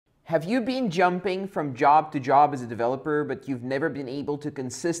Have you been jumping from job to job as a developer, but you've never been able to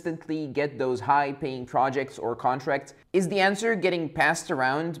consistently get those high-paying projects or contracts? Is the answer getting passed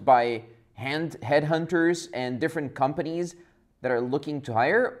around by headhunters and different companies that are looking to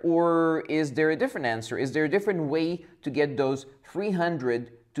hire? Or is there a different answer? Is there a different way to get those $300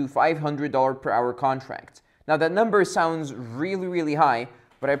 to $500 per hour contracts? Now that number sounds really high,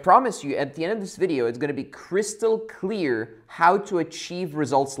 but I promise you at the end of this video, it's going to be crystal clear how to achieve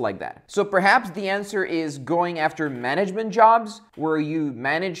results like that. So perhaps the answer is going after management jobs where you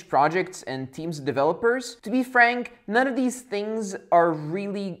manage projects and teams of developers. To be frank, none of these things are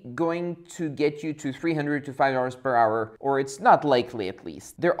really going to get you to $300 to $500 per hour, or it's not likely at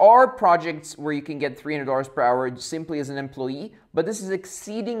least. There are projects where you can get $300 per hour simply as an employee, but this is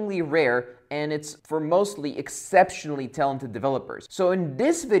exceedingly rare and it's for mostly exceptionally talented developers. So in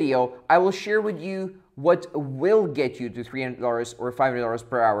this video, I will share with you what will get you to $300 or $500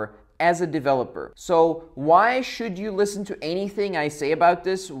 per hour as a developer. So why should you listen to anything I say about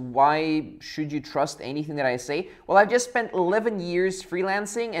this? Why should you trust anything that I say? Well, I've just spent 11 years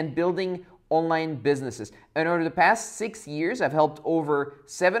freelancing and building online businesses. And over the past 6 years, I've helped over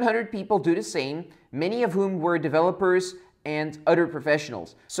 700 people do the same, many of whom were developers and other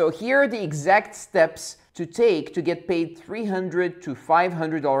professionals. So here are the exact steps to take to get paid $300 to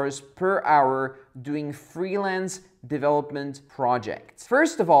 $500 per hour doing freelance development projects.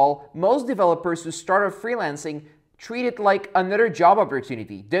 First of all, most developers who start off freelancing treat it like another job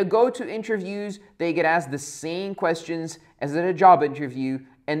opportunity. They go to interviews, they get asked the same questions as at a job interview,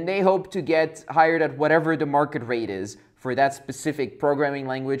 and they hope to get hired at whatever the market rate is for that specific programming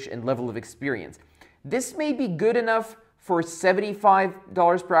language and level of experience. This may be good enough for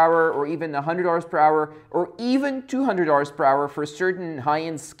 $75 per hour or even $100 per hour or even $200 per hour for certain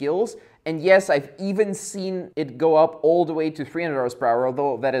high-end skills. And yes, I've even seen it go up all the way to $300 per hour,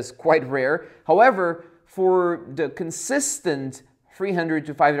 although that is quite rare. However, for the consistent $300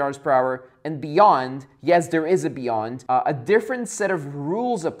 to $500 per hour and beyond, yes, there is a beyond, a different set of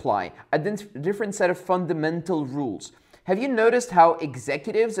rules apply, a different set of fundamental rules. Have you noticed how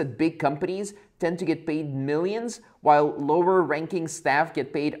executives at big companies tend to get paid millions while lower ranking staff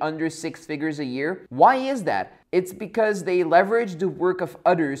get paid under 6 figures a year? Why is that? It's because they leverage the work of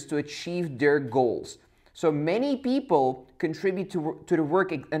others to achieve their goals. So many people contribute to the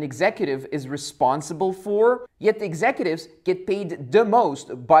work an executive is responsible for, yet the executives get paid the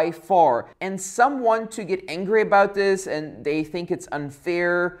most by far. And some want to get angry about this and they think it's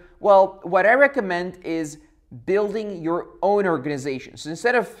unfair. Well, what I recommend is building your own organization. So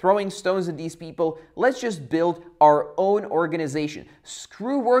instead of throwing stones at these people, let's just build our own organization.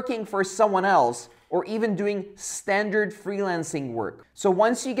 Screw working for someone else or even doing standard freelancing work. So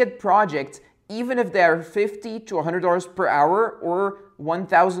once you get projects, even if they are $50 to $100 per hour or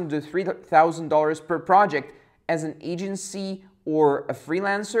 $1,000 to $3,000 per project, as an agency or a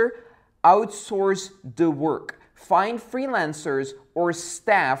freelancer, outsource the work. Find freelancers or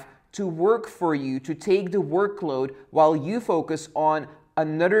staff to work for you, to take the workload while you focus on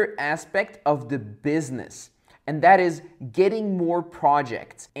another aspect of the business. And that is getting more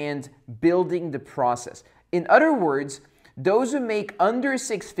projects and building the process. In other words, those who make under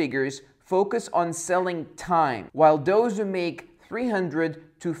 6 figures focus on selling time, while those who make $300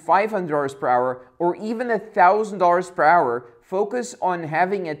 to $500 per hour or even $1,000 per hour focus on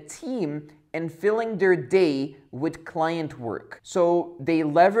having a team and filling their day with client work. So they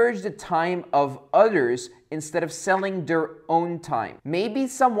leverage the time of others instead of selling their own time. Maybe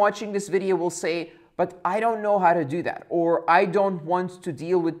some watching this video will say, but I don't know how to do that, or I don't want to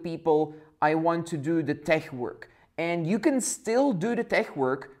deal with people, I want to do the tech work. And you can still do the tech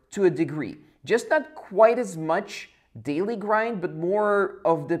work to a degree, just not quite as much daily grind, but more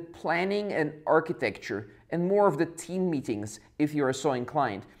of the planning and architecture and more of the team meetings if you are so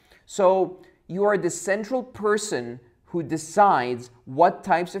inclined. So you are the central person who decides what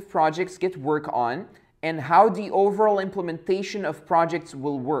types of projects get work on and how the overall implementation of projects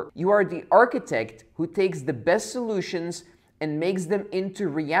will work. You are the architect who takes the best solutions and makes them into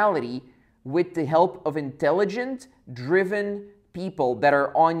reality with the help of intelligent, driven people that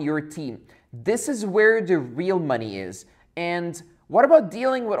are on your team. This is where the real money is. And what about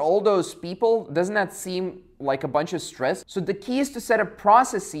dealing with all those people? Doesn't that seem like a bunch of stress? So the key is to set up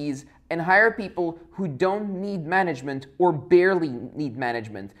processes and hire people who don't need management or barely need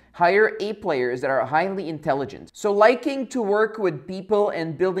management. Hire A players that are highly intelligent. So liking to work with people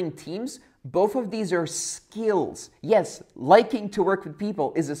and building teams, both of these are skills. Yes, liking to work with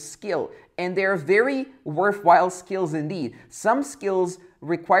people is a skill, and they are very worthwhile skills indeed. Some skills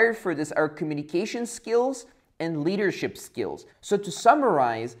required for this are communication skills and leadership skills. So to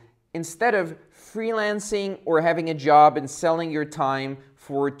summarize, Instead of freelancing or having a job and selling your time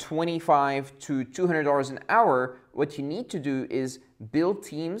for $25 to $200 an hour, what you need to do is build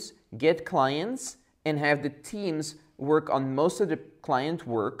teams, get clients, and have the teams work on most of the client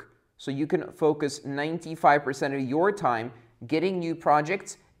work so you can focus 95% of your time getting new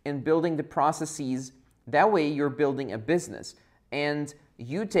projects and building the processes. That way you're building a business and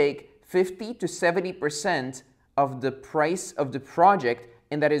you take 50 to 70% of the price of the project,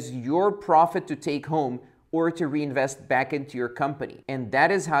 and that is your profit to take home or to reinvest back into your company. And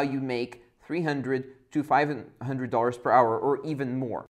that is how you make $300 to $500 per hour or even more.